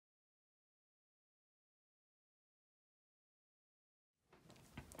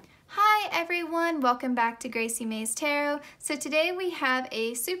Hi everyone, welcome back to Gracie May's Tarot. So today we have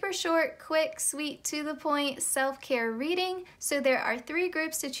a super short, quick, sweet, to the point self-care reading. So there are 3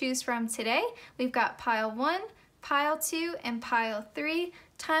 groups to choose from today. We've got pile 1, pile 2, and pile 3.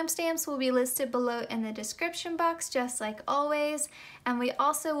 Timestamps will be listed below in the description box just like always. And we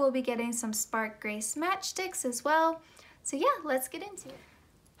also will be getting some Spark Grace matchsticks as well. So yeah, let's get into it.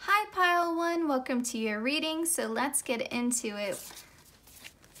 Hi pile 1, welcome to your reading. So let's get into it.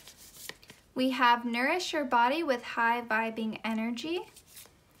 We have nourish your body with high vibing energy.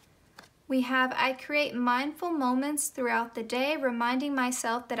 We have I create mindful moments throughout the day, reminding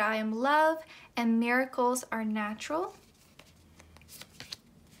myself that I am love and miracles are natural.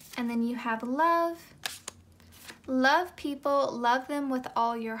 And then you have love. Love people, love them with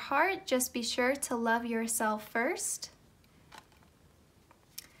all your heart. Just be sure to love yourself first.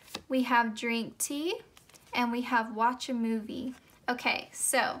 We have drink tea and we have watch a movie. Okay,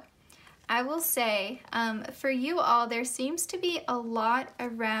 so I will say, for you all, there seems to be a lot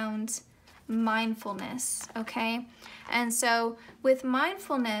around mindfulness, okay? And so with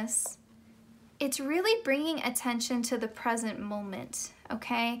mindfulness, it's really bringing attention to the present moment,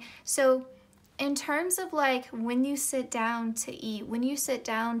 okay? So in terms of like when you sit down to eat, when you sit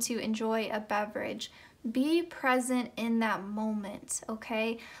down to enjoy a beverage, be present in that moment,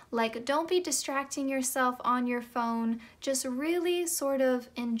 okay? Like, don't be distracting yourself on your phone. Just really sort of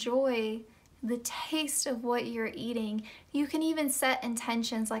enjoy the taste of what you're eating. You can even set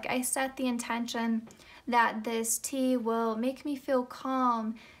intentions. Like I set the intention that this tea will make me feel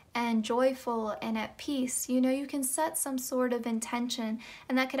calm and joyful and at peace. You know, you can set some sort of intention,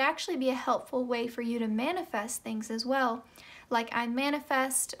 and that could actually be a helpful way for you to manifest things as well. Like I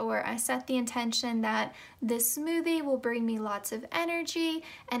manifest or I set the intention that this smoothie will bring me lots of energy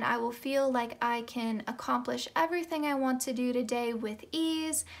and I will feel like I can accomplish everything I want to do today with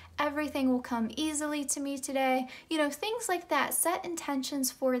ease. Everything will come easily to me today. You know, things like that. Set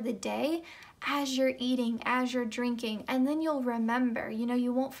intentions for the day as you're eating, as you're drinking, and then you'll remember, you know,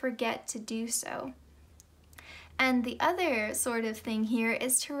 you won't forget to do so. And the other sort of thing here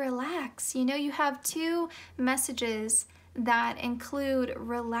is to relax. You know, you have 2 messages that include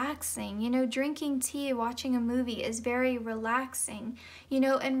relaxing. You know, drinking tea, watching a movie is very relaxing, you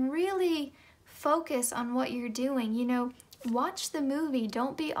know, and really focus on what you're doing. You know, watch the movie.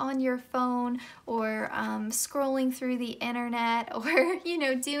 Don't be on your phone or scrolling through the internet or, you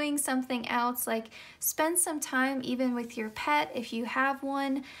know, doing something else. Like spend some time even with your pet if you have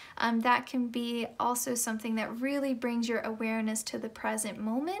one. That can be also something that really brings your awareness to the present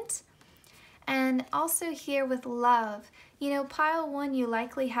moment. And also here with love, you know, pile 1, you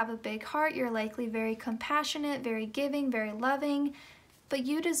likely have a big heart. You're likely very compassionate, very giving, very loving, but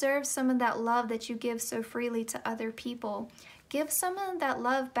you deserve some of that love that you give so freely to other people. Give some of that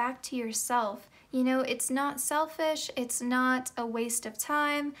love back to yourself. You know, it's not selfish. It's not a waste of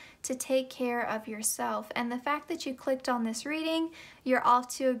time to take care of yourself. And the fact that you clicked on this reading, you're off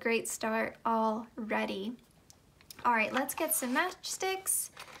to a great start already. All right, let's get some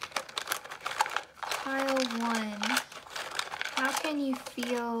matchsticks. Pile 1, how can you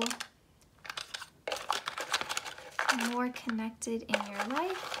feel more connected in your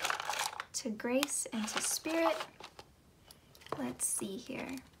life to grace and to spirit? Let's see here.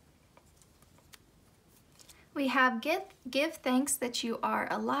 We have give thanks that you are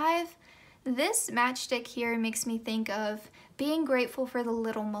alive. This matchstick here makes me think of being grateful for the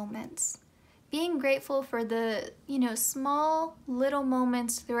little moments. Being grateful for the, you know, small little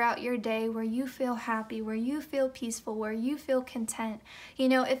moments throughout your day where you feel happy, where you feel peaceful, where you feel content. You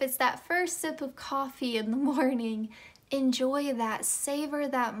know, if it's that first sip of coffee in the morning, enjoy that, savor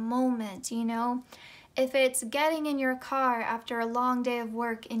that moment, you know. If it's getting in your car after a long day of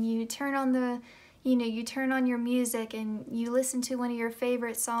work and you turn on the, you know, you turn on your music and you listen to one of your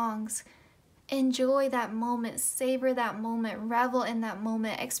favorite songs, enjoy that moment, savor that moment, revel in that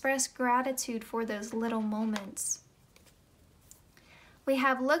moment, express gratitude for those little moments. We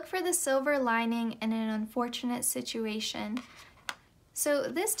have look for the silver lining in an unfortunate situation. So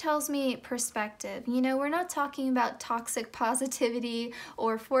this tells me perspective. You know, we're not talking about toxic positivity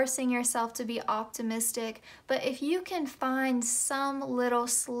or forcing yourself to be optimistic, but if you can find some little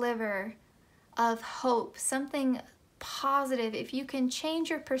sliver of hope, something positive, if you can change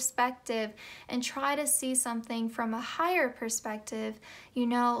your perspective and try to see something from a higher perspective, you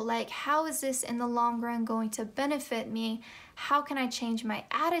know, like how is this in the long run going to benefit me? How can I change my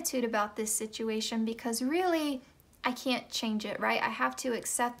attitude about this situation? Because really, I can't change it, right? I have to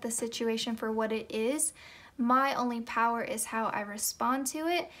accept the situation for what it is. My only power is how I respond to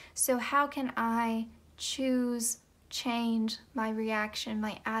it. So how can I choose change my reaction,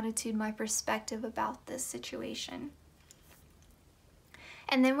 my attitude, my perspective about this situation.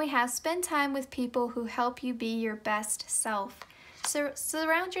 And then we have spend time with people who help you be your best self. So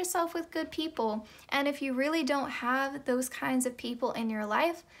surround yourself with good people. And if you really don't have those kinds of people in your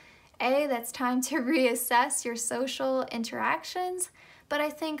life, that's time to reassess your social interactions. But I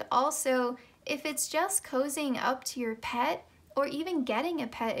think also if it's just cozying up to your pet, or even getting a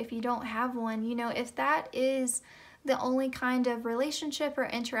pet if you don't have one, you know, if that is the only kind of relationship or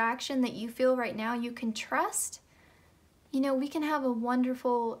interaction that you feel right now you can trust, you know, we can have a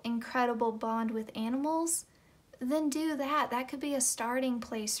wonderful, incredible bond with animals, then do that. That could be a starting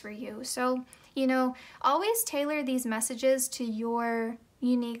place for you. So, you know, always tailor these messages to your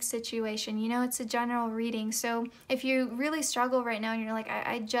unique situation. You know, it's a general reading. So if you really struggle right now and you're like,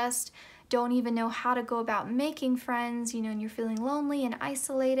 I just don't even know how to go about making friends, you know, and you're feeling lonely and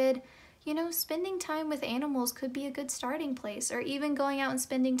isolated, you know, spending time with animals could be a good starting place, or even going out and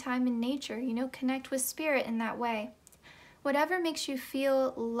spending time in nature, you know, connect with spirit in that way. Whatever makes you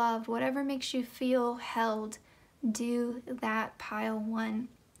feel loved, whatever makes you feel held, do that, pile one.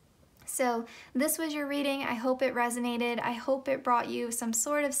 So this was your reading. I hope it resonated. I hope it brought you some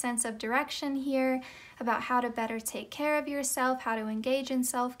sort of sense of direction here about how to better take care of yourself, how to engage in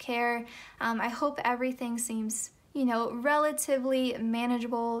self-care. I hope everything seems, you know, relatively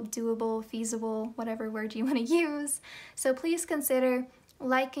manageable, doable, feasible, whatever word you want to use. So please consider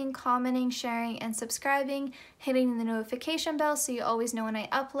liking, commenting, sharing, and subscribing, hitting the notification bell so you always know when I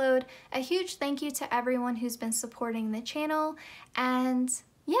upload. A huge thank you to everyone who's been supporting the channel. And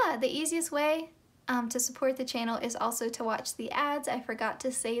yeah, the easiest way to support the channel is also to watch the ads. I forgot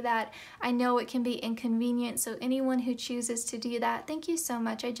to say that. I know it can be inconvenient, so anyone who chooses to do that, thank you so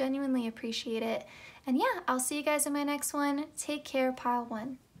much. I genuinely appreciate it. And yeah, I'll see you guys in my next one. Take care, pile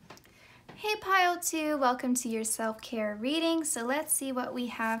one. Hey pile two, welcome to your self-care reading. So let's see what we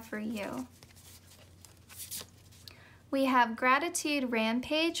have for you. We have Gratitude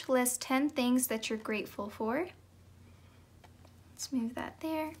Rampage. List 10 things that you're grateful for. Let's move that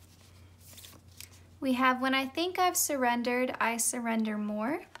there. We have When I Think I've Surrendered, I Surrender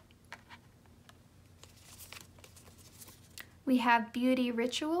More. We have Beauty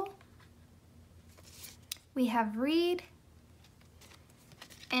Ritual. We have Read.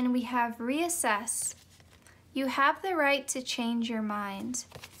 And we have Reassess. You have the right to change your mind.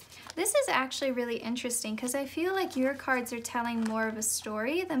 This is actually really interesting because I feel like your cards are telling more of a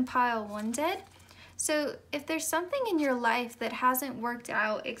story than pile one did. So if there's something in your life that hasn't worked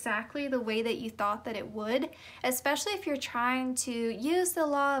out exactly the way that you thought that it would, especially if you're trying to use the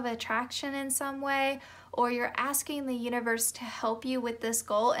law of attraction in some way, or you're asking the universe to help you with this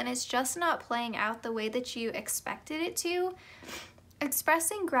goal and it's just not playing out the way that you expected it to,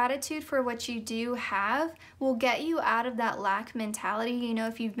 expressing gratitude for what you do have will get you out of that lack mentality. You know,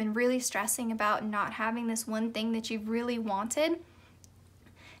 if you've been really stressing about not having this one thing that you've really wanted,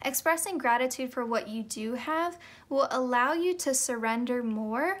 expressing gratitude for what you do have will allow you to surrender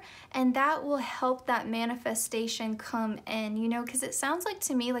more, and that will help that manifestation come in, you know, because it sounds like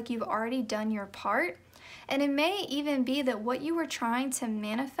to me like you've already done your part. And it may even be that what you were trying to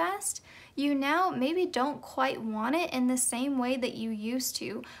manifest, you now maybe don't quite want it in the same way that you used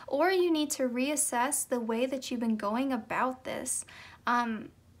to, or you need to reassess the way that you've been going about this.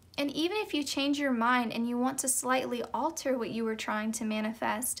 And even if you change your mind and you want to slightly alter what you were trying to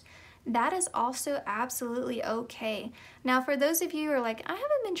manifest, that is also absolutely okay. Now, for those of you who are like, I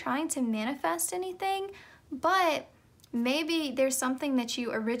haven't been trying to manifest anything, but maybe there's something that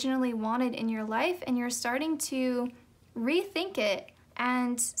you originally wanted in your life and you're starting to rethink it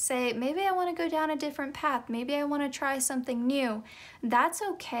and say, maybe I want to go down a different path. Maybe I want to try something new. That's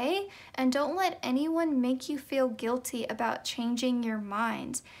okay. And don't let anyone make you feel guilty about changing your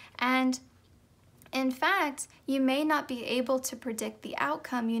mind. And in fact, you may not be able to predict the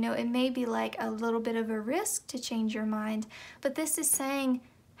outcome. You know, it may be like a little bit of a risk to change your mind, but this is saying,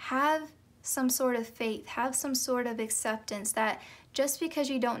 have some sort of faith, have some sort of acceptance that just because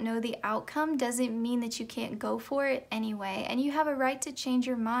you don't know the outcome doesn't mean that you can't go for it anyway. And you have a right to change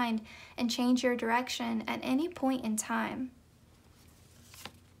your mind and change your direction at any point in time.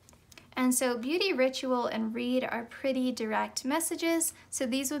 And so Beauty Ritual and Read are pretty direct messages, so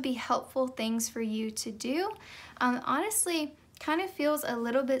these would be helpful things for you to do. Honestly, kind of feels a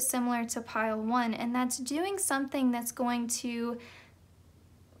little bit similar to pile one, and that's doing something that's going to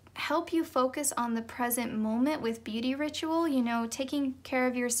help you focus on the present moment with Beauty Ritual, you know, taking care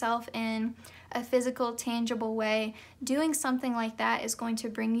of yourself in a physical, tangible way, doing something like that is going to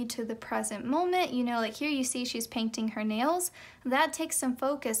bring you to the present moment. You know, like here you see she's painting her nails. That takes some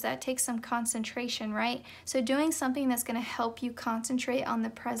focus, that takes some concentration, right? So doing something that's going to help you concentrate on the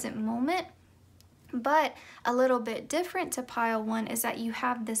present moment. But a little bit different to pile 1 is that you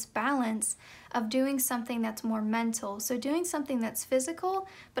have this balance of doing something that's more mental. So doing something that's physical,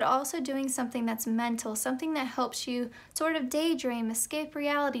 but also doing something that's mental, something that helps you sort of daydream, escape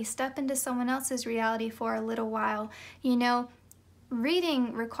reality, step into someone else's reality for a little while. You know,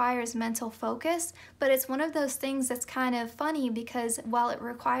 reading requires mental focus, but it's one of those things that's kind of funny because while it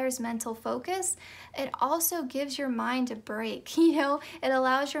requires mental focus, it also gives your mind a break. You know, it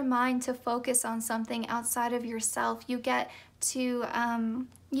allows your mind to focus on something outside of yourself. You get to,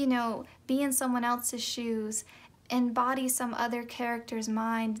 you know, be in someone else's shoes, embody some other character's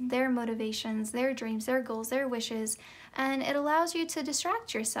mind, their motivations, their dreams, their goals, their wishes, and it allows you to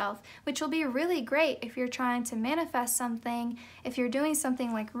distract yourself, which will be really great if you're trying to manifest something. If you're doing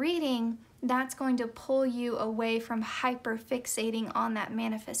something like reading, that's going to pull you away from hyper fixating on that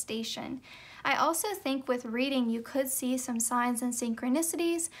manifestation. I also think with reading, you could see some signs and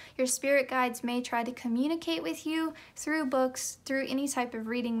synchronicities. Your spirit guides may try to communicate with you through books, through any type of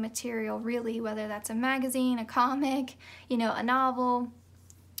reading material, really, whether that's a magazine, a comic, you know, a novel,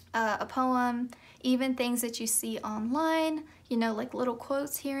 a poem, even things that you see online, you know, like little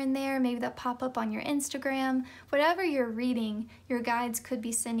quotes here and there, maybe that pop up on your Instagram. Whatever you're reading, your guides could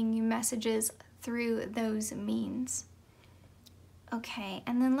be sending you messages through those means. Okay,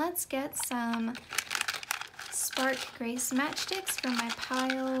 and then let's get some Spark Grace matchsticks for my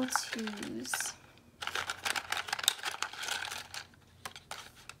pile 2s.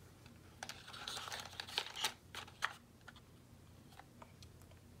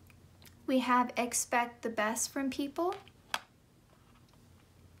 We have expect the best from people.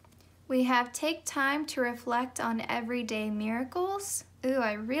 We have take time to reflect on everyday miracles. Ooh,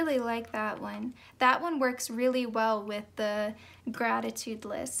 I really like that one. That one works really well with the gratitude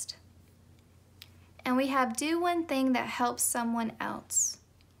list. And we have do one thing that helps someone else.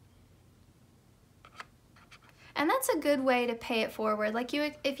 And that's a good way to pay it forward. Like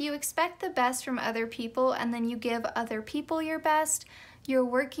if you expect the best from other people and then you give other people your best, you're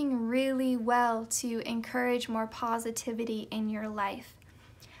working really well to encourage more positivity in your life.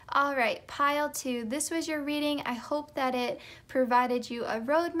 All right, pile 2, this was your reading. I hope that it provided you a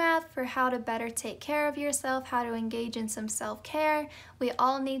roadmap for how to better take care of yourself, how to engage in some self-care. We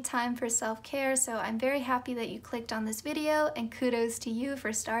all need time for self-care, so I'm very happy that you clicked on this video, and kudos to you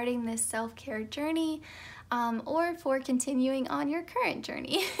for starting this self-care journey. Or for continuing on your current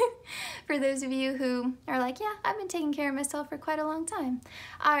journey. For those of you who are like, yeah, I've been taking care of myself for quite a long time.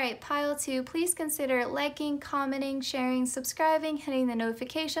 All right, pile 2, please consider liking, commenting, sharing, subscribing, hitting the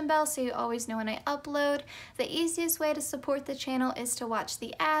notification bell so you always know when I upload. The easiest way to support the channel is to watch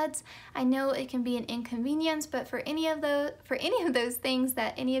the ads. I know it can be an inconvenience, but for any of those things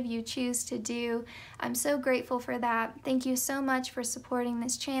that any of you choose to do, I'm so grateful for that. Thank you so much for supporting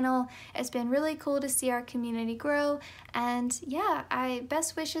this channel. It's been really cool to see our community grow, and yeah,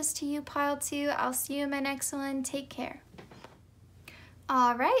 best wishes to you, pile 2. I'll see you in my next one. Take care.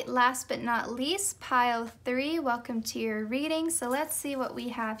 All right, last but not least, pile 3, welcome to your reading. So let's see what we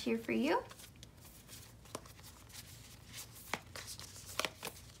have here for you.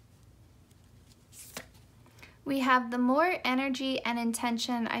 We have the more energy and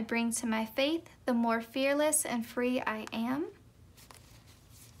intention I bring to my faith, the more fearless and free I am.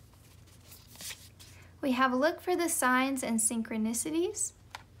 We have look for the signs and synchronicities.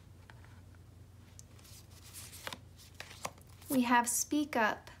 We have speak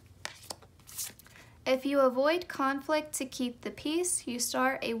up. If you avoid conflict to keep the peace, you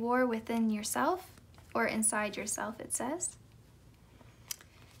start a war within yourself, or inside yourself, it says.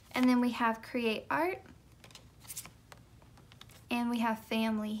 And then we have create art. And we have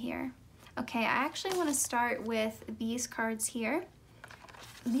family here. Okay, I actually want to start with these cards here.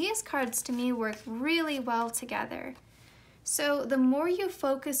 These cards to me work really well together. So the more you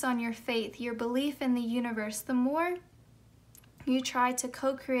focus on your faith, your belief in the universe, the more you try to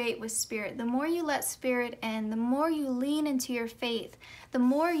co-create with spirit, the more you let spirit in, the more you lean into your faith, the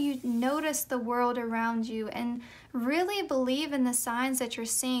more you notice the world around you and really believe in the signs that you're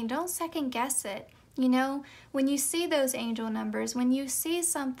seeing. Don't second guess it. You know, when you see those angel numbers, when you see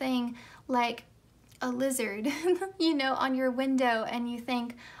something like a lizard, you know, on your window and you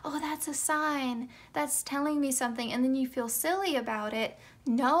think, oh, that's a sign, that's telling me something, and then you feel silly about it.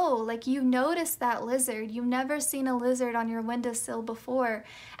 No, like you noticed that lizard. You've never seen a lizard on your windowsill before,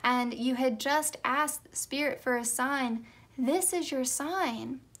 and you had just asked Spirit for a sign. This is your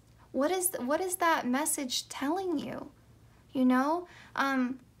sign. What is that message telling you? You know,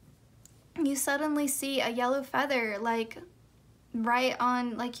 you suddenly see a yellow feather like right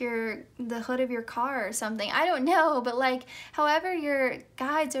on like the hood of your car or something. I don't know, but like however your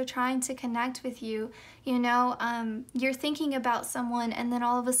guides are trying to connect with you, you know, you're thinking about someone and then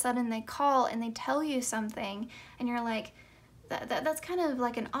all of a sudden they call and they tell you something and you're like, that's kind of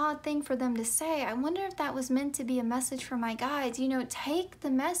like an odd thing for them to say. I wonder if that was meant to be a message for my guides. You know, take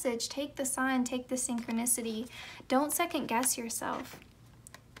the message, take the sign, take the synchronicity. Don't second guess yourself.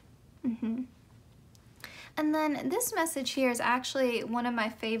 And then this message here is actually one of my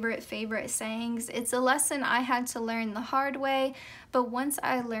favorite sayings. It's a lesson I had to learn the hard way, but once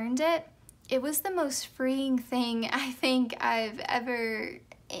I learned it, it was the most freeing thing I think I've ever,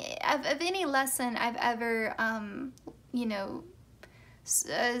 of any lesson I've ever, you know,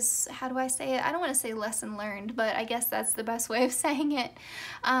 how do I say it? I don't want to say lesson learned, but I guess that's the best way of saying it.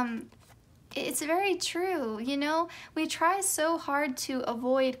 It's very true, you know? We try so hard to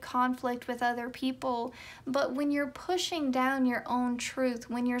avoid conflict with other people, but when you're pushing down your own truth,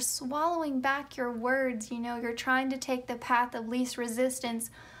 when you're swallowing back your words, you know, you're trying to take the path of least resistance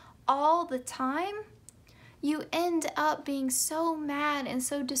all the time, you end up being so mad and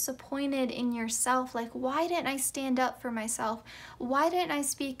so disappointed in yourself. Like, why didn't I stand up for myself? Why didn't I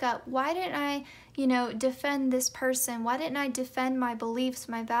speak up? Why didn't I, you know, defend this person? Why didn't I defend my beliefs,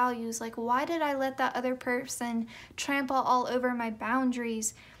 my values? Like, why did I let that other person trample all over my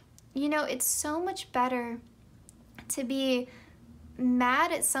boundaries? You know, it's so much better to be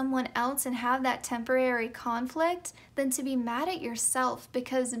mad at someone else and have that temporary conflict than to be mad at yourself,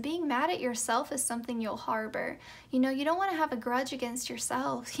 because being mad at yourself is something you'll harbor. You know, you don't want to have a grudge against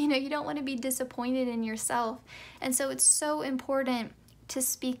yourself. You know, you don't want to be disappointed in yourself. And so it's so important to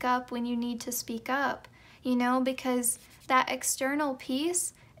speak up when you need to speak up, you know, because that external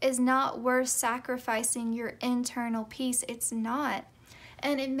peace is not worth sacrificing your internal peace. It's not.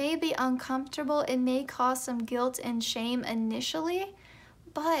 And it may be uncomfortable, it may cause some guilt and shame initially,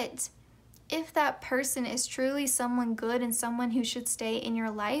 but if that person is truly someone good and someone who should stay in your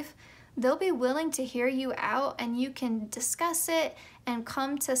life, they'll be willing to hear you out and you can discuss it and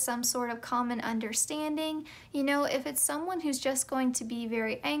come to some sort of common understanding. You know, if it's someone who's just going to be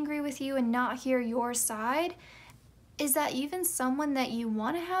very angry with you and not hear your side, is that even someone that you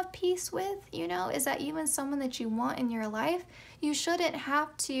want to have peace with? You know, is that even someone that you want in your life? You shouldn't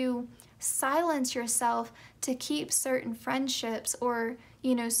have to silence yourself to keep certain friendships or,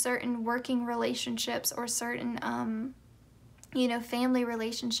 you know, certain working relationships or certain, you know, family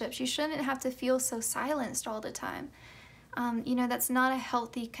relationships. You shouldn't have to feel so silenced all the time. You know, that's not a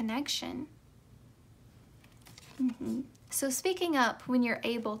healthy connection. So speaking up when you're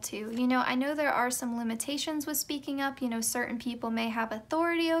able to, you know, I know there are some limitations with speaking up. You know, certain people may have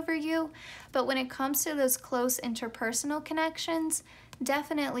authority over you, but when it comes to those close interpersonal connections,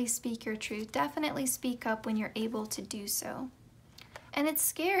 definitely speak your truth. Definitely speak up when you're able to do so. And it's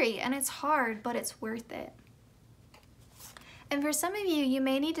scary and it's hard, but it's worth it. And for some of you, you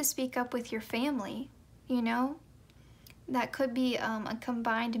may need to speak up with your family, you know. That could be a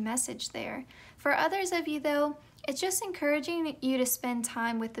combined message there. For others of you, though, it's just encouraging you to spend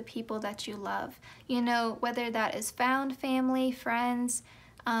time with the people that you love. You know, whether that is found family, friends,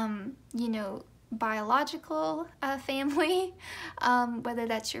 you know, biological family, whether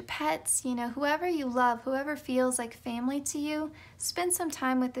that's your pets, you know, whoever you love, whoever feels like family to you, spend some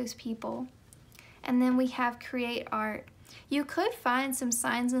time with those people. And then we have create art. You could find some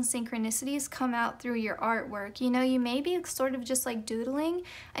signs and synchronicities come out through your artwork. You know, you may be sort of just like doodling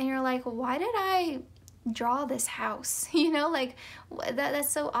and you're like, why did I draw this house? You know, like that's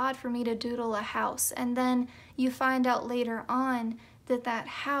so odd for me to doodle a house. And then you find out later on that that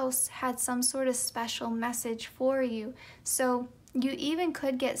house had some sort of special message for you. So you even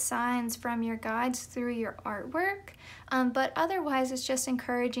could get signs from your guides through your artwork, but otherwise it's just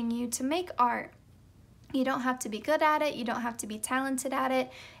encouraging you to make art. You don't have to be good at it. You don't have to be talented at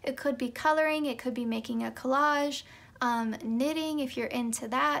it. It could be coloring. It could be making a collage, knitting if you're into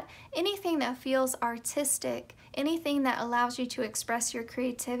that. Anything that feels artistic, anything that allows you to express your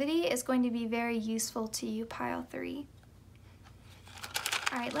creativity is going to be very useful to you, pile 3.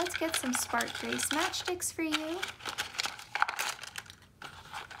 All right, let's get some Spark Grace matchsticks for you.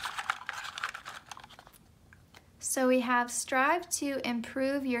 So we have strive to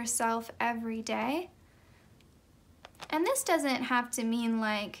improve yourself every day. And this doesn't have to mean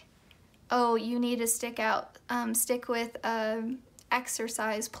like, oh, you need to stick with a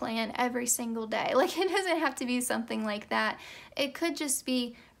exercise plan every single day. Like, it doesn't have to be something like that. It could just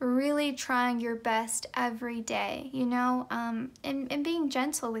be really trying your best every day, you know, and being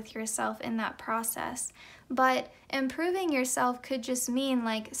gentle with yourself in that process. But improving yourself could just mean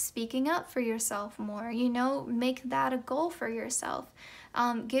like speaking up for yourself more, you know, make that a goal for yourself.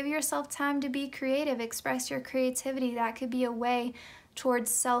 Give yourself time to be creative, express your creativity. That could be a way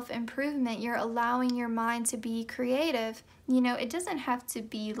towards self-improvement. You're allowing your mind to be creative. You know, it doesn't have to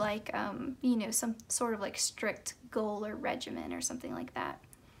be like, you know, some sort of like strict goal or regimen or something like that.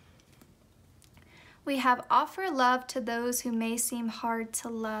 We have offer love to those who may seem hard to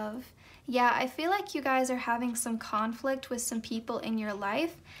love. Yeah, I feel like you guys are having some conflict with some people in your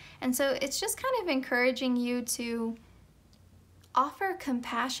life. And so it's just kind of encouraging you to offer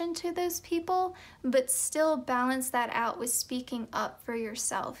compassion to those people, but still balance that out with speaking up for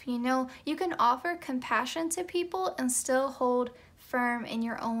yourself. You know, you can offer compassion to people and still hold firm in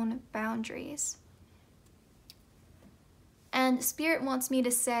your own boundaries. And Spirit wants me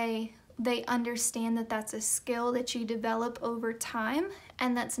to say they understand that that's a skill that you develop over time,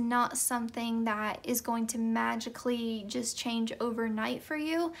 and that's not something that is going to magically just change overnight for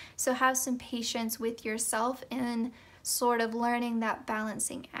you. So have some patience with yourself in sort of learning that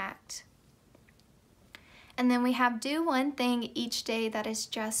balancing act. And then we have do one thing each day that is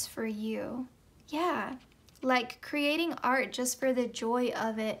just for you. Yeah, like creating art just for the joy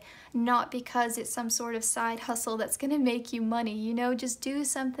of it, not because it's some sort of side hustle that's gonna make you money, you know, just do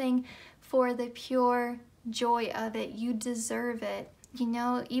something for the pure joy of it. You deserve it, you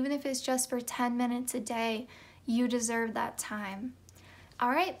know, even if it's just for 10 minutes a day, you deserve that time. All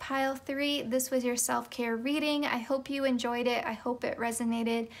right, pile 3, this was your self-care reading. I hope you enjoyed it. I hope it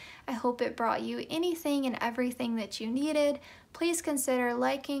resonated. I hope it brought you anything and everything that you needed. Please consider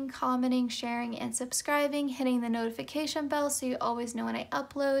liking, commenting, sharing, and subscribing, hitting the notification bell so you always know when I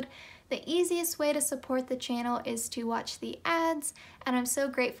upload. The easiest way to support the channel is to watch the ads, and I'm so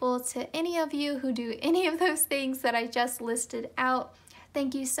grateful to any of you who do any of those things that I just listed out.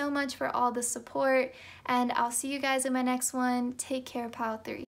 Thank you so much for all the support, and I'll see you guys in my next one. Take care, Pile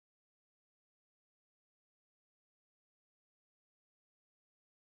 3.